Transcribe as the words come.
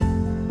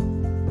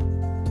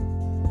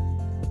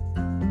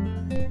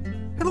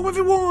Hello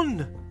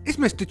everyone, it's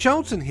Mr.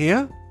 Charlton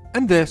here,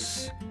 and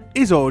this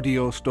is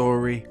audio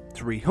story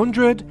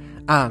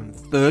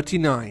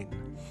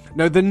 339.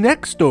 Now the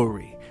next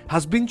story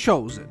has been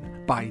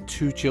chosen by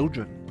two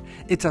children.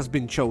 It has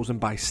been chosen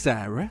by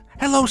Sarah,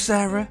 hello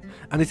Sarah,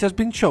 and it has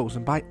been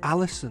chosen by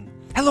Alison,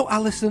 hello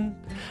Alison.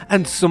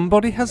 And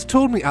somebody has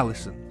told me,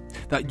 Alison,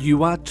 that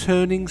you are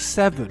turning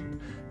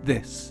 7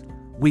 this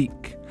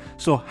week.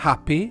 So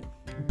happy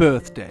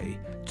birthday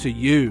to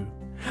you.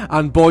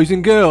 And boys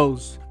and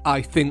girls,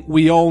 I think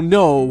we all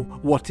know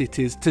what it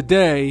is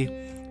today.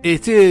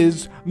 It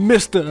is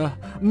Mr.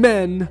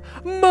 Men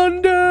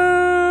Monday!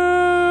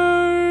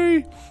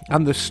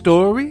 And the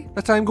story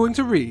that I'm going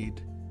to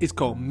read is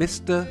called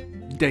Mr.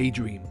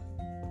 Daydream.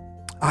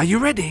 Are you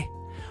ready?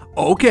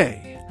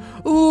 Okay,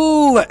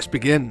 let's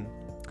begin.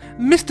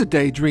 Mr.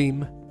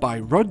 Daydream by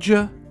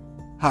Roger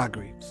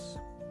Hargreaves.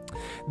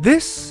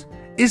 This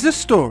is a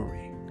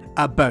story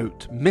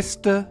about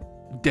Mr.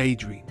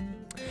 Daydream.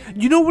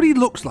 You know what he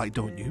looks like,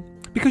 don't you?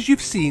 Because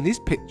you've seen his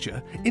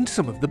picture in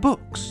some of the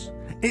books.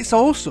 It's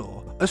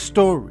also a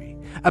story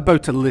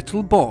about a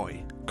little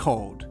boy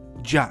called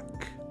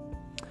Jack.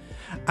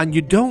 And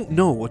you don't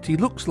know what he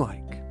looks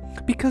like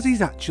because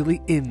he's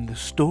actually in the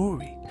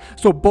story.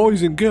 So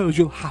boys and girls,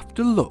 you'll have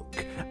to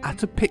look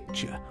at a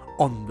picture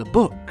on the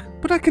book.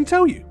 But I can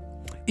tell you,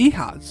 he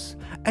has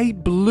a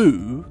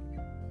blue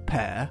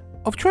pair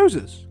of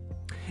trousers.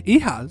 He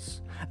has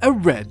a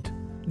red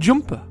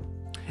jumper.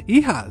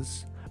 He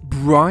has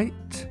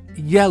bright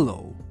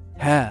yellow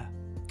hair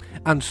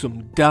and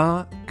some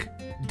dark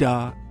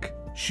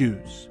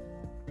shoes.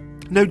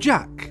 Now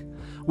Jack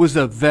was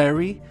a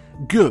very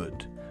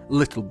good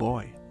little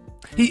boy.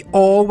 He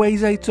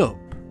always ate up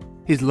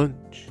his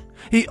lunch.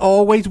 He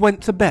always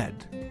went to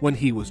bed when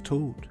he was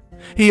told.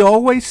 He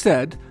always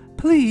said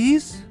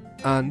please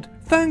and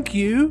thank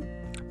you.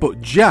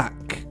 But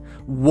Jack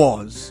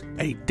was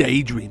a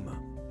daydreamer.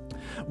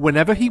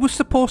 Whenever he was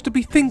supposed to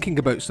be thinking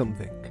about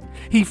something,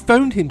 he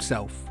found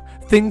himself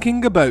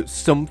thinking about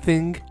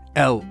something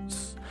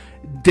else.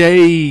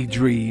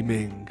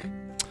 Daydreaming.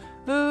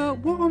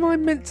 What am I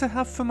meant to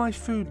have for my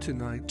food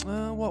tonight?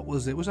 What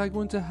was it? Was I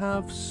going to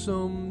have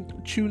some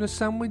tuna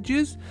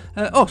sandwiches?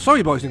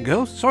 Sorry boys and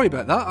girls. Sorry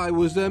about that.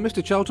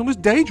 Mr. Charlton was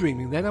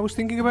daydreaming then. I was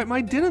thinking about my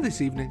dinner this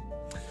evening.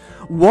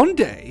 One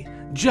day,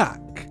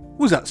 Jack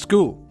was at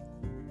school.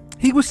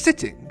 He was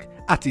sitting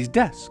at his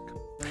desk,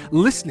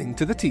 listening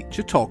to the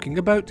teacher talking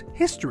about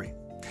history.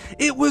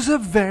 It was a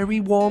very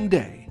warm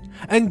day,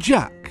 and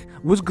Jack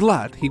was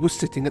glad he was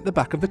sitting at the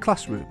back of the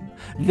classroom,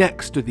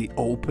 next to the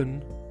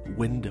open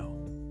window.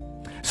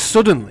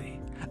 Suddenly,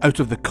 out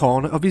of the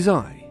corner of his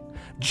eye,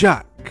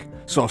 Jack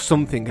saw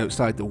something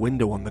outside the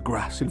window on the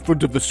grass in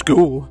front of the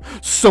school.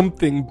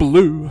 Something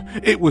blue.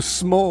 It was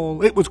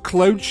small. It was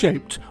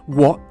cloud-shaped.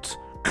 What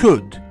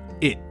could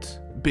it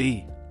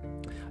be?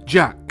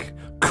 Jack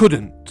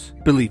couldn't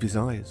believe his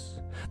eyes.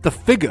 The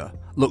figure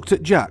looked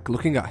at Jack,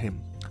 looking at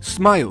him,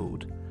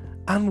 smiled,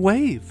 and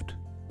waved.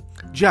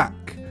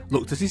 Jack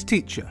looked at his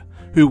teacher,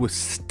 who was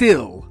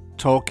still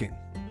talking.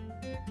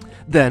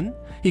 Then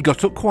he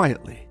got up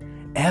quietly,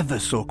 ever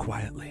so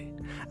quietly,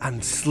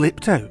 and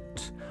slipped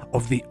out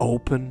of the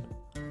open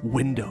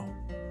window.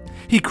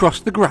 He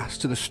crossed the grass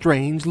to the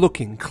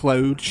strange-looking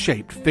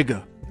cloud-shaped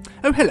figure.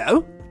 "Oh,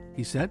 hello,"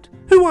 he said.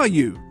 "Who are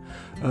you?"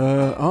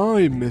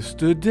 I'm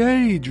Mr.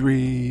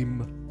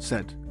 Daydream,"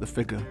 said the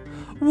figure.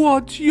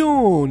 "What's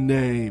your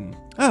name?"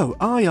 "Oh,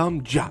 I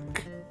am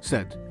Jack,"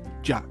 said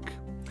Jack.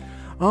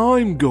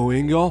 "I'm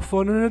going off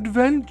on an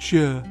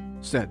adventure,"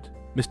 said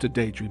Mr.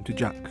 Daydream to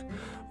Jack.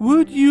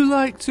 "Would you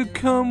like to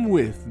come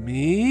with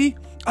me?"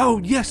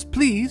 "Oh, yes,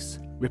 please,"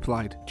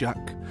 replied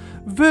Jack.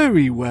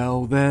 "Very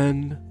well,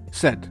 then,"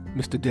 said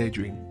Mr.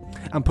 Daydream,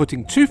 and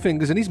putting 2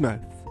 fingers in his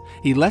mouth,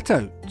 he let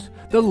out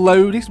the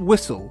loudest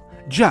whistle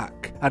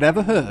Jack had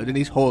ever heard in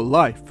his whole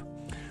life.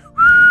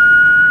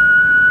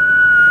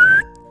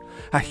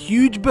 A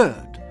huge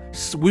bird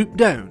swooped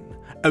down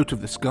out of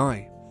the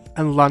sky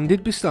and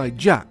landed beside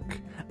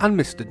Jack and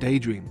Mr.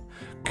 Daydream.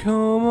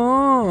 "Come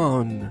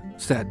on,"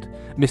 said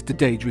Mr.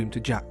 Daydream to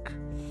Jack,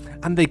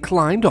 and they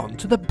climbed on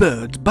to the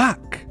bird's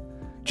back.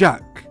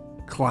 Jack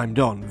climbed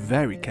on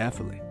very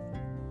carefully.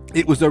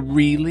 It was a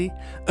really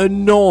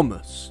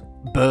enormous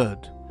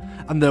bird,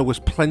 and there was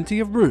plenty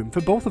of room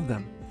for both of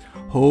them.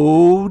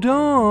 "Hold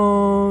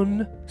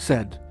on,"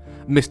 said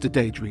Mr.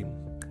 Daydream.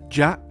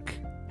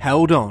 Jack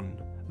held on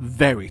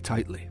very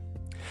tightly.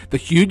 The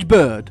huge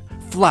bird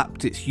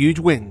flapped its huge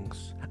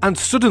wings, and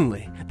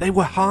suddenly they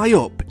were high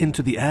up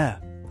into the air.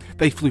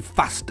 They flew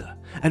faster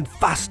and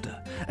faster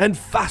and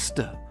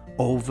faster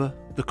over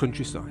the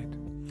countryside.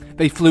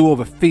 They flew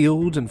over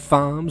fields and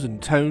farms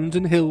and towns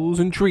and hills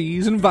and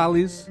trees and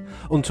valleys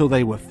until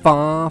they were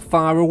far,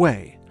 far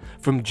away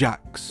from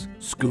Jack's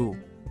school.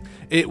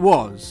 It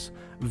was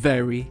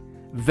very,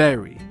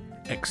 very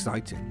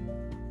exciting.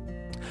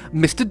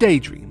 Mr.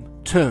 Daydream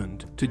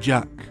turned to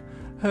Jack.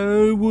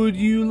 "How would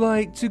you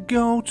like to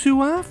go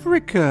to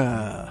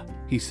Africa?"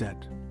 he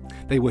said.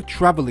 They were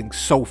travelling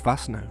so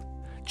fast now.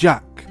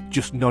 Jack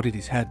just nodded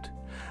his head.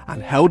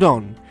 and held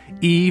on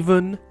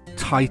even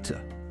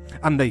tighter.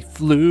 And they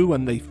flew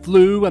and they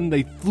flew and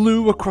they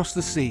flew across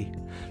the sea.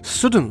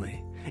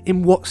 Suddenly,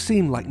 in what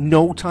seemed like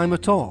no time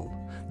at all,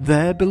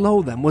 there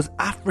below them was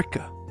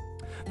Africa.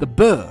 The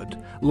bird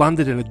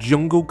landed in a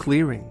jungle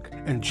clearing,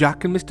 and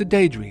Jack and Mr.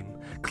 Daydream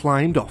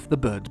climbed off the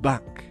bird's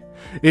back.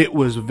 It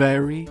was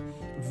very,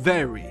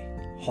 very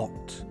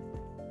hot.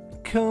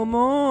 "Come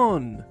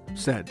on,"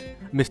 said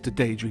Mr.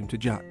 Daydream to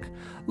Jack.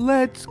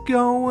 "Let's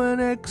go and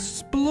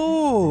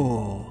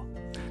explore."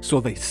 So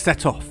they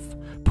set off,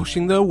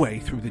 pushing their way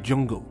through the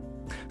jungle.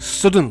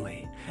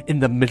 Suddenly, in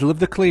the middle of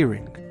the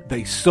clearing,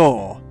 they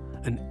saw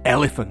an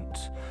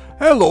elephant.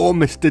 "Hello,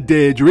 Mr.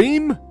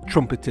 Daydream,"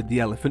 trumpeted the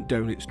elephant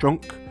down its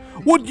trunk.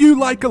 "Would you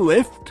like a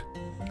lift?"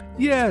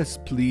 "Yes,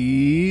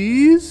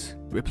 please,"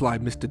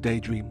 replied Mr.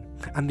 Daydream,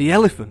 and the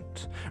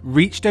elephant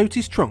reached out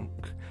his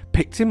trunk,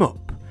 picked him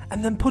up,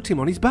 and then put him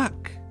on his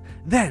back.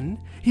 Then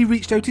he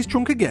reached out his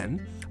trunk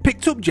again,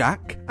 picked up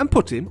Jack, and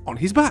put him on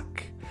his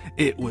back.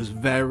 It was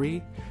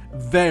very,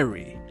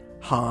 very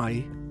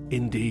high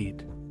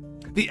indeed.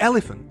 The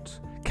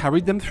elephant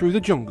carried them through the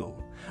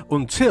jungle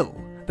until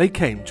they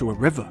came to a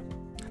river.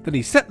 Then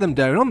he set them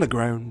down on the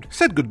ground,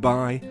 said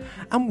goodbye,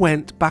 and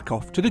went back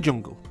off to the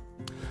jungle.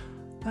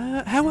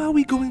 How are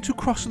we going to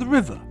cross the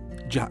river?"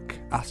 Jack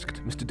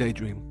asked Mr.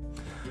 Daydream.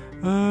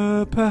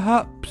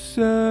 Perhaps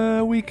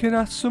we can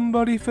ask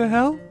somebody for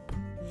help?"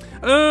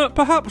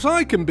 Perhaps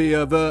I can be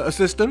of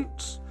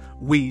assistance,"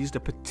 wheezed a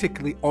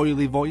particularly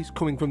oily voice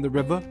coming from the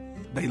river.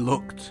 They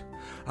looked,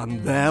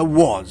 and there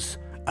was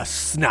a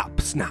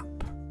snap-snap.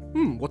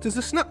 What is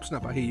a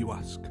snap-snap, I hear you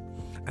ask?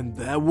 And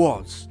there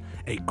was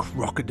a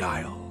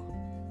crocodile.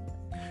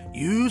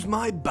 "Use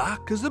my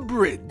back as a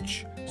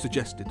bridge,"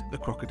 suggested the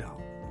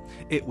crocodile.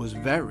 It was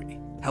very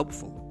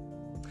helpful.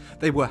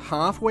 They were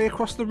halfway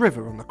across the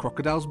river on the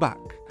crocodile's back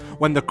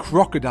when the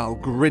crocodile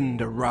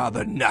grinned a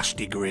rather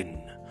nasty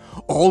grin,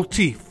 all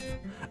teeth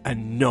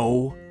and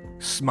no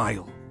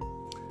smile.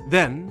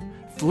 Then,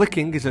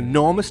 flicking his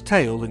enormous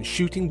tail and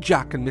shooting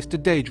Jack and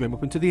Mr. Daydream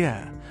up into the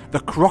air, the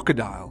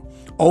crocodile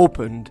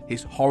opened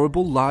his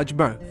horrible large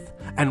mouth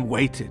and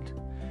waited.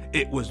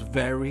 It was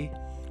very,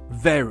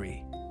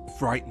 very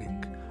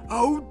frightening.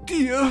 "Oh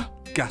dear,"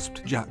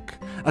 gasped Jack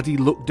as he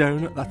looked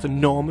down at that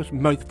enormous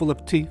mouthful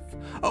of teeth.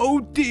 "Oh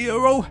dear,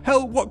 oh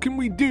hell, what can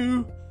we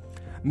do?"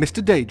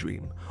 Mr.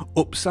 Daydream,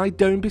 upside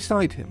down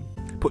beside him,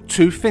 put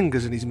 2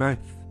 fingers in his mouth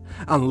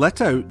and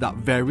let out that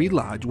very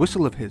large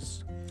whistle of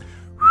his.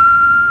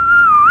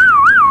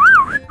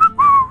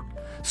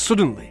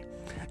 Suddenly,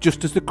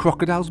 just as the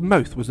crocodile's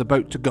mouth was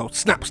about to go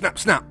snap, snap,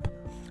 snap,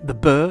 the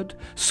bird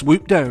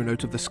swooped down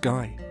out of the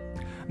sky.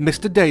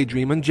 Mr.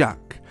 Daydream and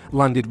Jack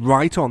landed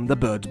right on the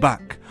bird's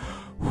back.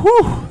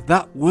 "Whew,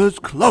 that was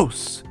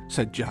close,"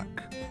 said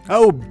Jack.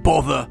 "Oh,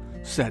 bother,"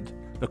 said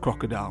the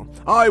crocodile.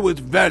 "I was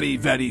very,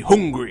 very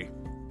hungry."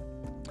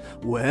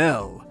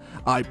 "Well,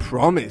 I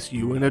promised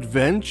you an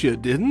adventure,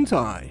 didn't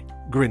I?"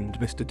 grinned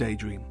Mr.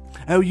 Daydream.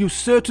 "Oh, you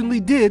certainly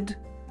did,"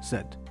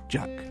 said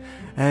Jack.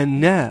 "And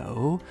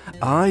now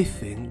I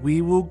think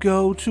we will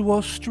go to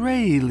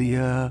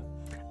Australia."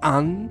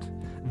 And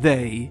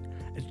they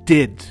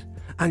did.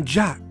 And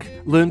Jack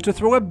learned to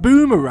throw a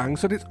boomerang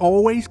so that it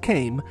always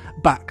came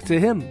back to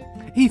him.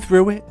 He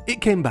threw it, it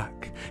came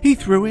back. He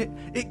threw it,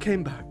 it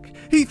came back.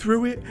 He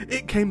threw it,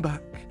 it came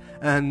back.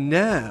 "And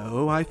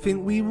now I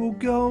think we will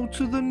go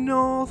to the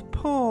North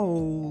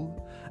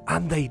Pole."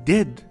 And they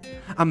did.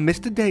 And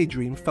Mr.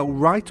 Daydream fell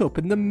right up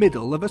in the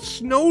middle of a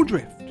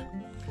snowdrift.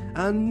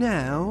 "And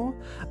now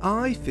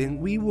I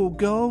think we will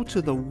go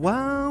to the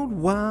Wild,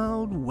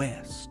 Wild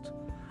West."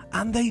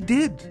 And they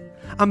did.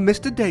 And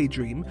Mr.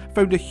 Daydream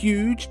found a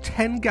huge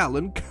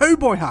 10-gallon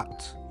cowboy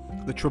hat.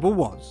 The trouble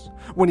was,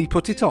 when he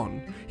put it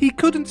on, he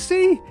couldn't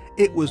see.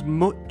 It was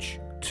much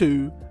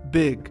too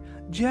big.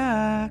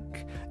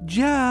 "Jack,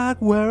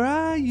 Jack, where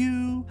are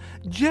you?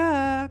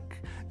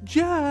 Jack,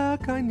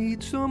 Jack, I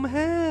need some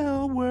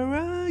help. Where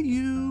are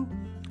you?"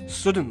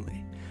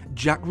 Suddenly,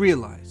 Jack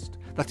realised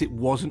that it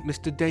wasn't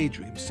Mr.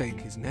 Daydream saying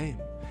his name.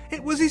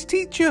 It was his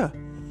teacher.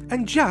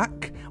 And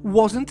Jack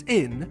wasn't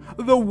in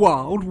the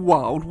Wild,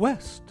 Wild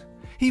West.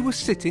 He was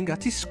sitting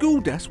at his school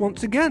desk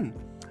once again.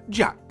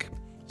 "Jack,"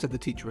 said the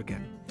teacher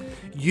again,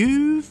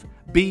 "you've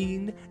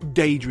been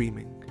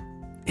daydreaming."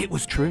 It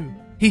was true.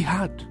 He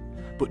had.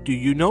 But do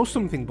you know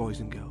something, boys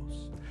and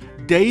girls?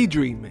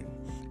 Daydreaming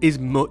is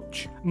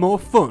much more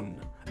fun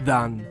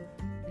than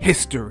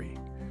history.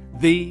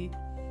 The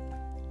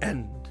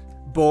end.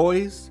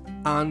 Boys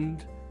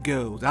and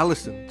girls.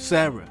 Alison,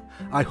 Sarah,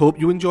 I hope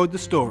you enjoyed the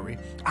story.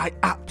 I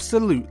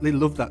absolutely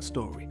love that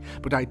story,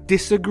 but I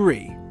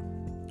disagree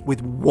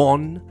with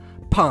one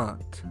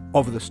part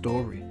of the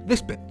story.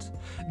 This bit.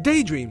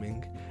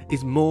 Daydreaming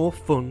is more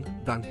fun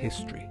than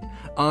history.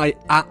 I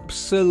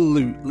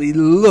absolutely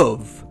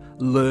love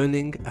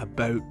learning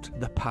about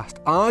the past.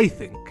 I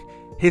think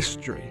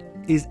history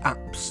is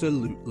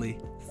absolutely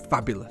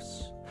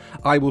fabulous.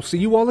 I will see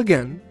you all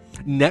again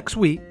next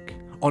week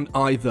on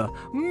either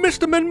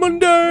Mr. Men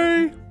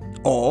Monday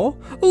or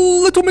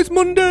Little Miss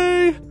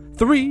Monday.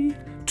 3,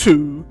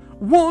 2,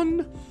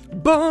 1.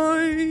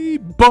 Bye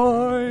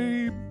bye.